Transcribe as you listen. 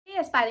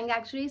aspiring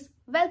actuaries,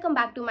 welcome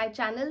back to my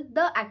channel,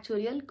 The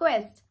Actuarial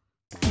Quest.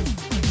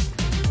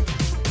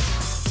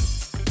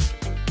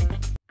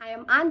 I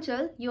am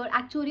Anchal, your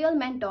actuarial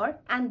mentor,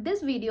 and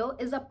this video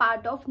is a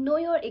part of Know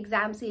Your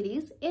Exam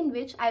series in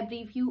which I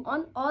brief you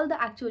on all the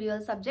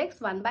actuarial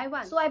subjects one by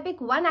one. So I pick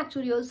one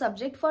actuarial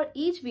subject for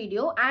each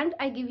video and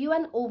I give you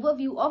an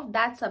overview of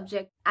that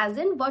subject, as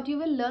in what you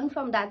will learn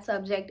from that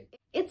subject.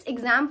 Its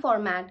exam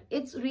format,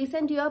 its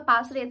recent year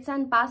pass rates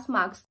and pass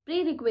marks,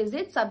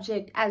 prerequisite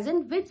subject, as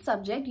in which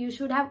subject you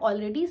should have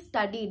already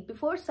studied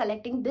before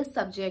selecting this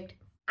subject,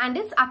 and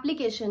its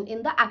application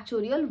in the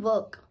actuarial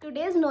work.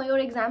 Today's Know Your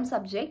Exam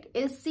subject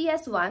is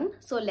CS1,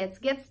 so let's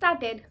get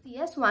started.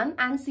 CS1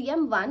 and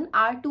CM1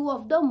 are two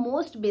of the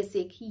most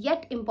basic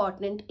yet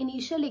important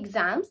initial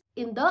exams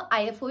in the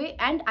IFoA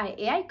and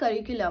IAI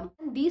curriculum.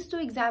 And these two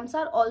exams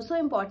are also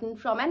important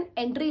from an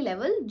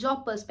entry-level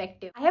job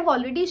perspective. I have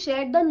already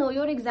shared the Know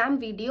Your Exam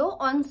video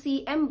on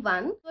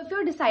CM1, so if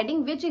you're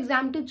deciding which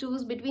exam to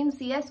choose between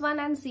CS1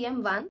 and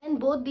CM1, then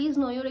both these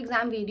Know Your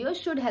Exam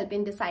videos should help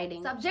in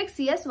deciding. Subject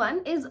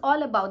CS1 is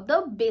all about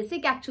the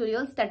basic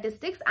actuarial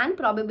statistics and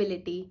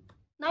probability.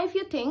 Now, if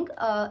you think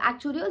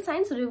actuarial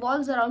science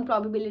revolves around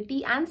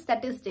probability and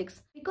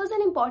statistics, because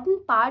an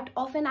important part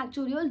of an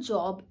actuarial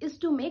job is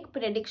to make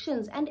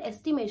predictions and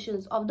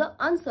estimations of the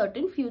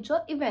uncertain future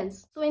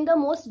events. So in the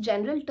most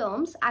general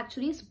terms,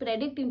 actuaries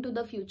predict into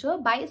the future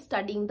by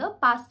studying the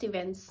past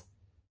events.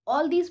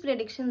 All these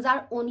predictions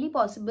are only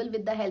possible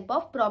with the help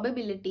of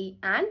probability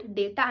and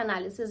data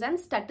analysis and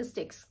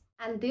statistics.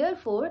 And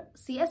therefore,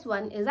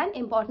 CS1 is an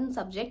important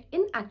subject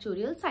in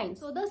actuarial science.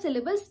 So the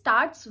syllabus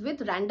starts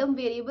with random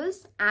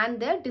variables and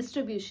their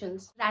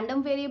distributions.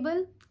 Random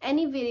variable,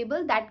 any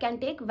variable that can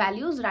take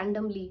values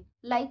randomly.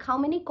 Like how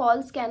many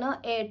calls can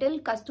a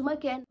Airtel customer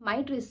care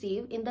might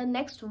receive in the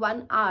next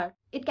 1 hour.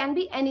 It can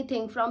be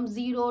anything from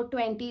 0,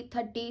 20,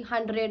 30,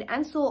 100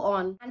 and so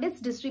on. And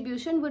its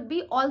distribution would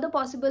be all the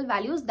possible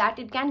values that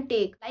it can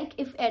take. Like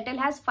if Airtel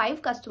has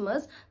 5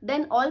 customers,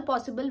 then all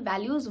possible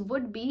values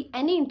would be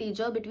any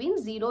integer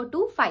between 0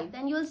 to 5.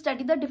 Then you'll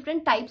study the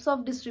different types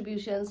of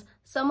distributions.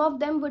 Some of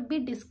them would be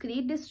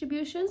discrete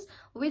distributions,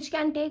 which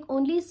can take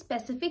only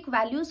specific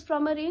values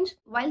from a range,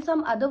 while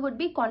some other would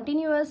be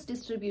continuous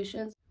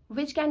distributions,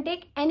 which can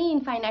take any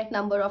infinite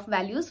number of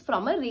values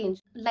from a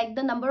range. Like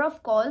the number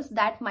of calls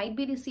that might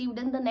be received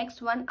in the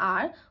next 1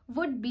 hour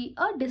would be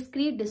a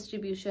discrete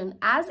distribution,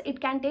 as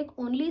it can take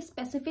only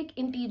specific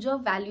integer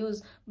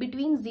values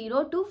between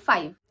 0 to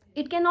 5.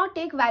 It cannot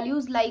take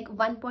values like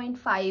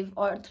 1.5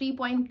 or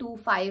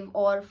 3.25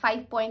 or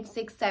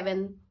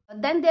 5.67.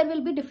 Then there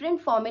will be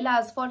different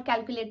formulas for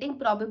calculating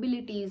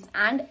probabilities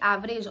and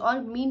average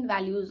or mean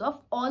values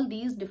of all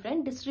these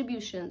different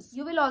distributions.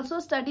 You will also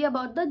study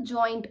about the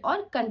joint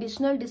or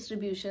conditional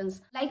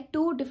distributions, like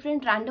two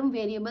different random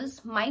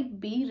variables might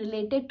be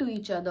related to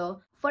each other.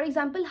 For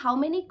example, how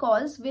many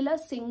calls will a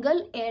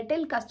single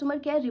Airtel customer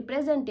care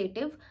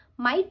representative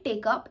might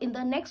take up in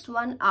the next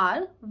 1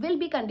 hour will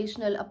be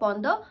conditional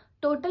upon the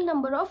total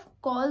number of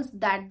calls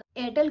that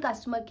the Airtel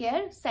customer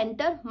care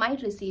center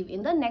might receive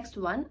in the next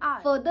 1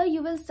 hour. Further,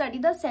 you will study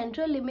the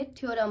central limit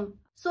theorem.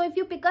 So if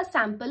you pick a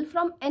sample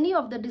from any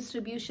of the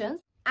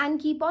distributions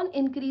and keep on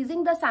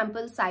increasing the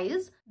sample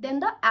size, then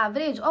the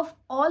average of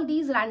all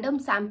these random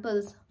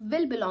samples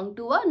will belong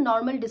to a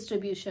normal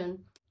distribution.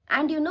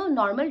 And you know,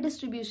 normal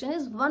distribution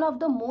is one of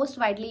the most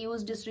widely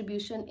used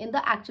distribution in the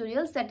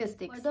actuarial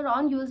statistics. Further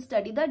on, you will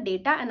study the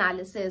data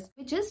analysis,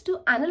 which is to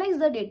analyze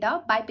the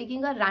data by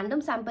picking a random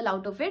sample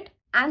out of it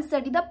and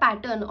study the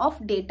pattern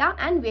of data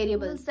and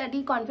variables.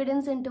 Study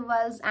confidence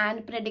intervals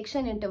and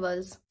prediction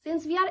intervals.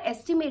 Since we are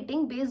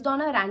estimating based on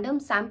a random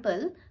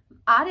sample,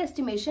 our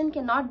estimation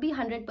cannot be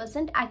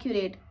 100%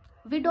 accurate.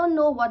 We don't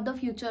know what the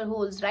future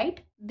holds,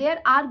 right? There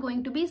are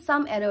going to be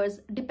some errors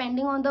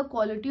depending on the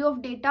quality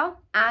of data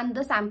and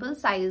the sample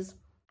size,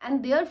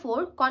 and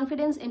therefore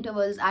confidence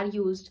intervals are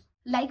used.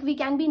 Like we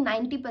can be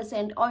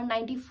 90% or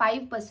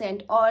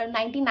 95% or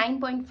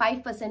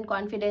 99.5%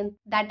 confident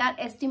that our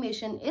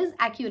estimation is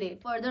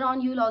accurate. Further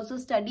on, you will also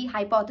study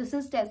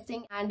hypothesis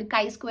testing and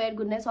chi-square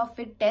goodness of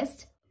fit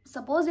test.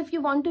 Suppose if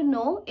you want to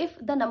know if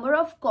the number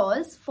of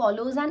calls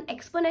follows an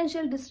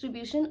exponential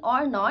distribution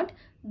or not,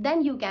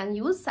 then you can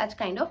use such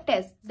kind of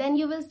tests. Then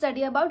you will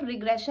study about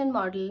regression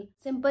model,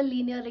 simple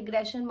linear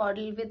regression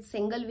model with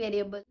single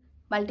variable,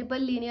 multiple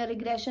linear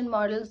regression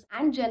models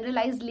and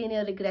generalized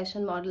linear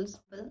regression models.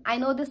 I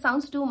know this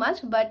sounds too much,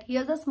 but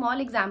here's a small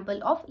example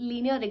of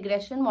linear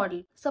regression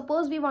model.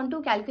 Suppose we want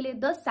to calculate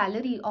the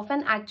salary of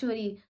an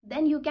actuary,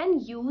 then you can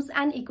use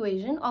an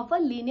equation of a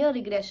linear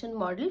regression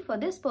model for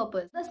this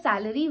purpose. The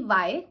salary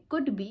Y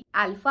could be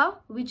alpha,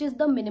 which is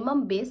the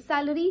minimum base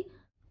salary,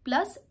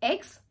 plus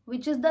X,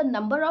 which is the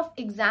number of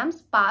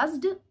exams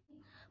passed,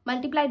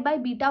 multiplied by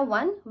beta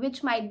 1,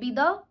 which might be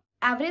the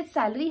average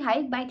salary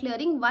hike by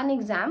clearing 1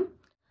 exam,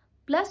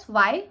 plus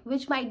Y,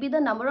 which might be the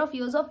number of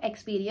years of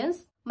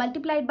experience,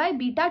 multiplied by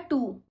beta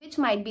 2, which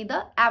might be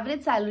the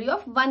average salary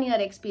of 1 year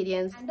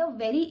experience. And a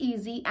very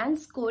easy and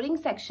scoring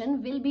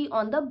section will be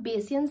on the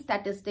Bayesian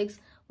statistics,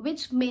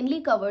 which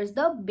mainly covers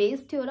the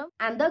Bayes theorem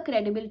and the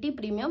credibility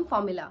premium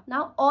formula.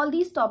 Now, all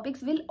these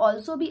topics will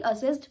also be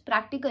assessed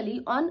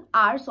practically on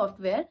our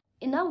software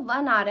in a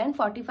 1 hour and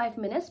 45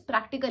 minutes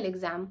practical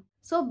exam.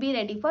 So be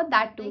ready for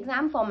that too. The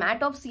exam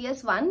format of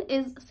CS1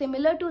 is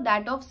similar to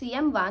that of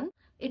CM1.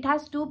 It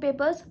has two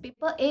papers.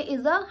 Paper A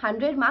is a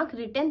 100-mark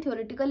written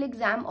theoretical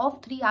exam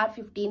of 3 hours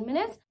 15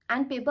 minutes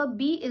and paper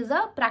B is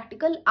a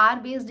practical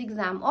hour-based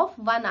exam of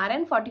 1 hour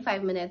and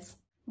 45 minutes.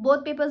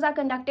 Both papers are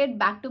conducted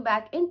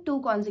back-to-back in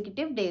 2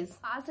 consecutive days.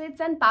 Pass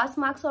rates and pass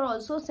marks are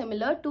also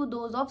similar to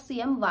those of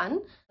CM1.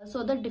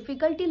 So the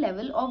difficulty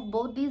level of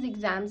both these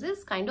exams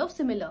is kind of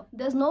similar.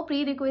 There's no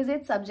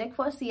prerequisite subject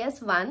for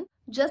CS1.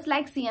 Just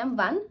like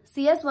CM1,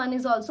 CS1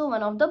 is also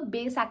one of the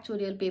base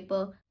actuarial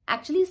paper.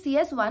 Actually,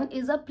 CS1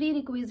 is a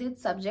prerequisite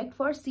subject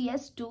for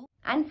CS2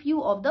 and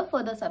few of the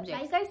further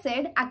subjects. Like I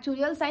said,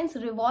 actuarial science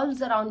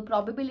revolves around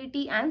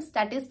probability and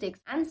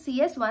statistics, and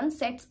CS1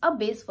 sets a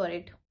base for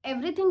it.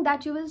 Everything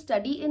that you will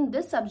study in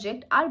this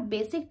subject are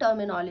basic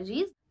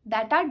terminologies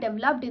that are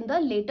developed in the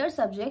later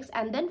subjects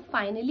and then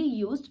finally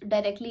used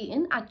directly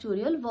in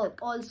actuarial work.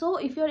 Also,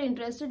 if you're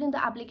interested in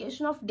the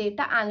application of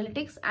data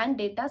analytics and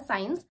data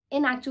science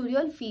in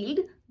actuarial field,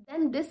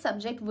 then this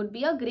subject would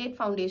be a great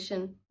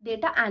foundation.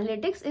 Data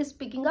analytics is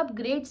picking up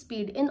great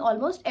speed in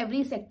almost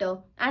every sector,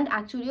 and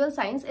actuarial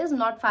science is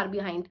not far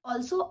behind.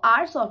 Also,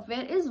 our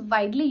software is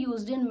widely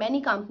used in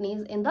many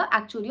companies in the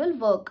actuarial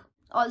work.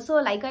 Also,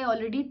 like I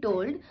already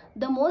told,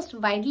 the most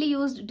widely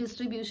used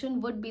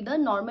distribution would be the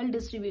normal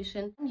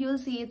distribution. You'll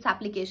see its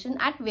application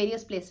at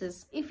various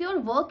places. If your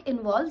work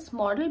involves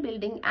model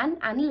building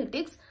and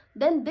analytics,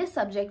 then this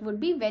subject would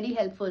be very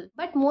helpful.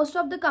 But most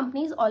of the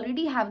companies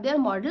already have their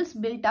models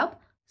built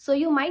up, so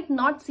you might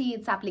not see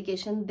its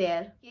application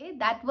there. Okay,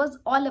 that was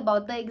all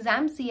about the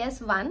exam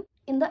CS1.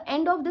 In the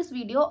end of this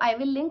video, I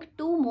will link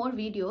 2 more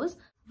videos.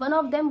 One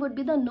of them would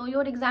be the Know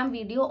Your Exam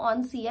video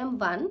on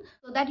CM1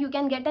 so that you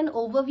can get an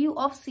overview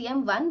of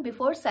CM1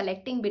 before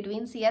selecting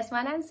between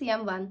CS1 and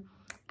CM1.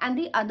 And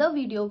the other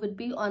video would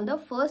be on the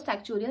first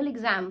actuarial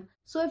exam.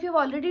 So if you've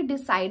already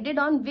decided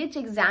on which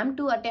exam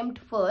to attempt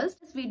first,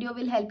 this video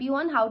will help you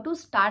on how to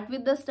start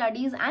with the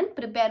studies and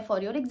prepare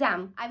for your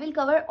exam. I will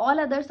cover all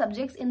other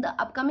subjects in the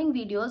upcoming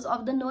videos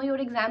of the Know Your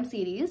Exam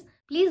series.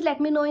 Please let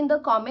me know in the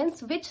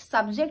comments which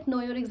subject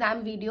Know Your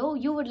Exam video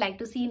you would like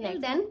to see next.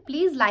 Till then,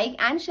 please like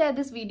and share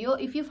this video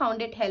if you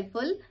found it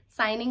helpful.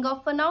 Signing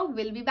off for now.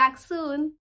 We'll be back soon.